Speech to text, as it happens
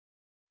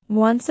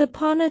Once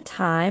upon a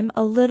time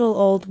a little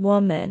old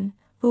woman,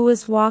 who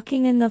was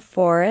walking in the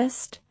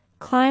forest,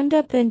 climbed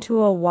up into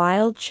a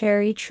wild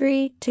cherry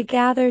tree to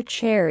gather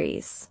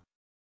cherries.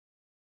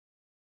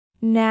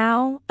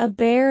 Now a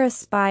bear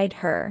espied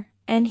her,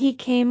 and he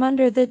came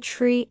under the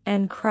tree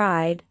and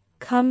cried,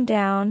 "Come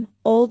down,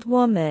 old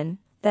woman,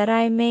 that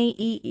I may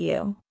eat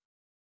you."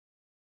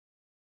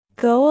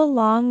 "Go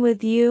along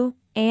with you,"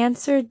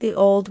 answered the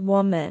old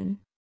woman.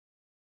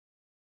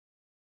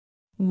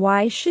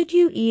 "Why should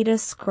you eat a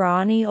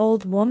scrawny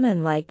old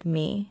woman like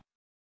me?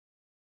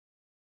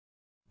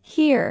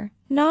 Here,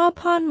 gnaw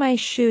upon my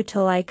shoe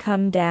till I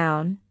come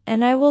down,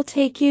 and I will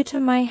take you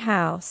to my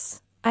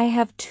house. I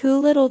have 2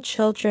 little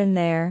children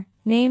there,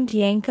 named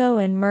Yanko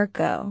and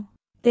Mirko.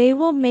 They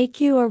will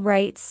make you a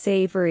right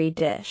savory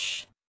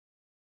dish.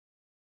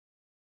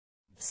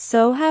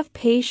 So have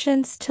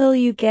patience till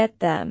you get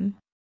them."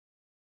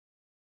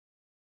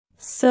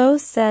 So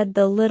said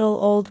the little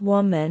old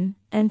woman,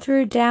 and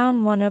threw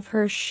down one of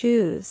her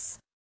shoes.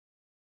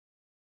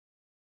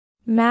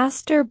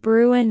 Master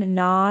Bruin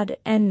gnawed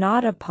and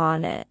gnawed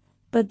upon it,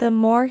 but the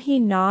more he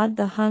gnawed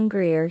the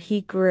hungrier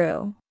he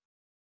grew.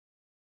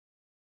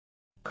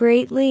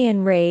 Greatly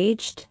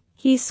enraged,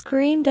 he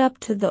screamed up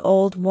to the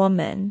old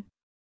woman,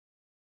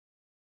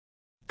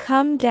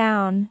 "Come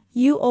down,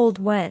 you old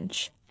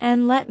wench,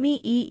 and let me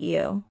eat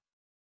you."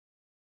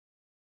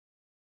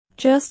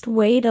 "Just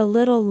wait a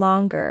little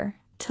longer,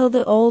 till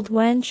the old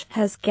wench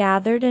has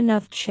gathered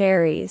enough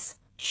cherries,"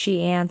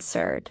 she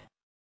answered.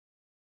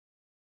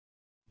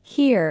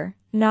 "Here,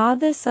 gnaw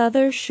this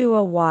other shoe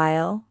a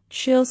while,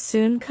 she'll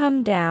soon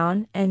come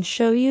down and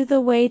show you the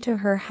way to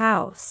her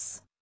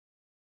house."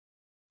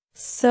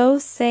 So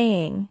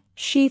saying,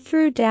 she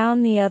threw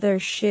down the other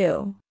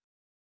shoe.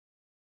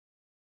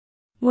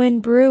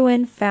 When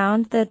Bruin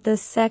found that the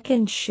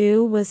second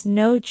shoe was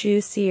no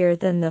juicier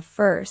than the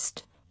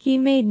first, he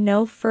made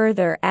no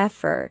further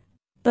effort,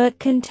 but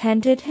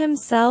contented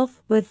himself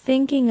with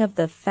thinking of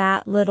the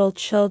fat little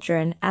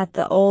children at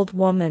the old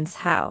woman's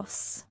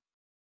house.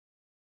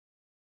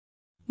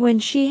 When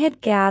she had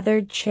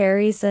gathered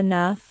cherries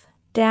enough,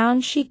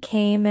 down she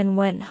came and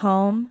went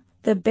home,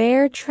 the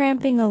bear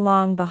tramping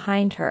along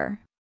behind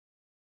her.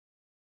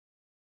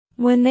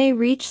 When they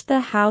reached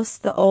the house,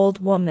 the old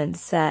woman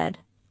said,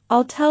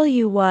 "I'll tell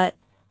you what,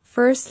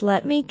 first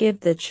let me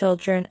give the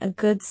children a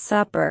good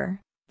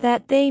supper,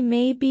 that they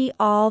may be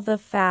all the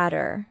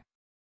fatter.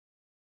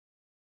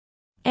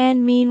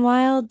 And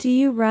meanwhile do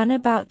you run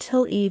about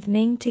till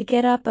evening to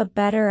get up a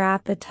better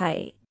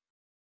appetite."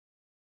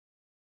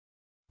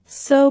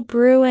 So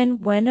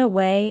Bruin went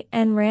away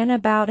and ran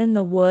about in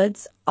the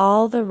woods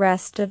all the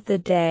rest of the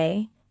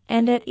day,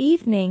 and at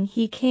evening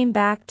he came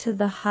back to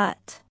the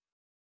hut.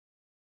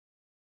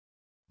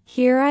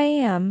 "Here I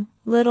am,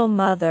 little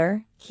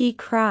mother," he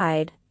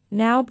cried,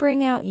 "now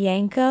bring out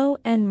Yanko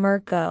and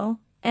Mirko,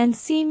 and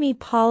see me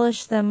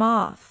polish them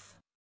off.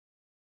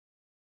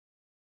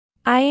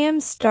 I am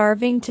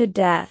starving to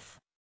death."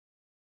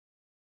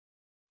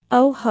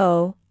 "Oh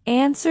ho,"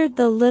 answered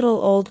the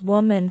little old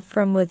woman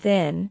from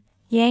within,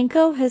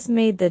 "Yanko has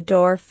made the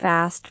door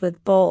fast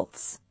with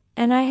bolts,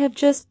 and I have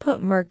just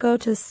put Mirko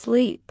to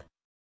sleep.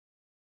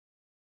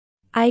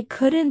 I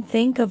couldn't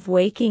think of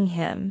waking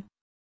him.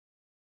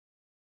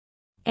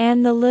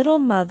 And the little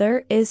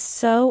mother is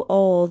so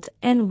old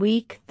and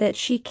weak that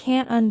she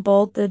can't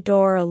unbolt the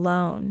door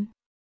alone.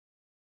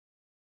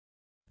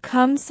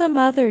 Come some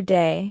other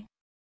day."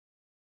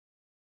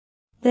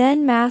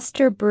 Then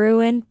Master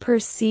Bruin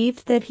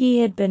perceived that he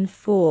had been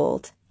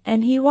fooled,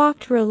 and he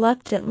walked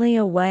reluctantly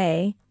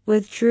away,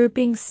 with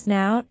drooping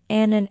snout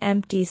and an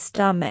empty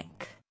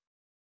stomach.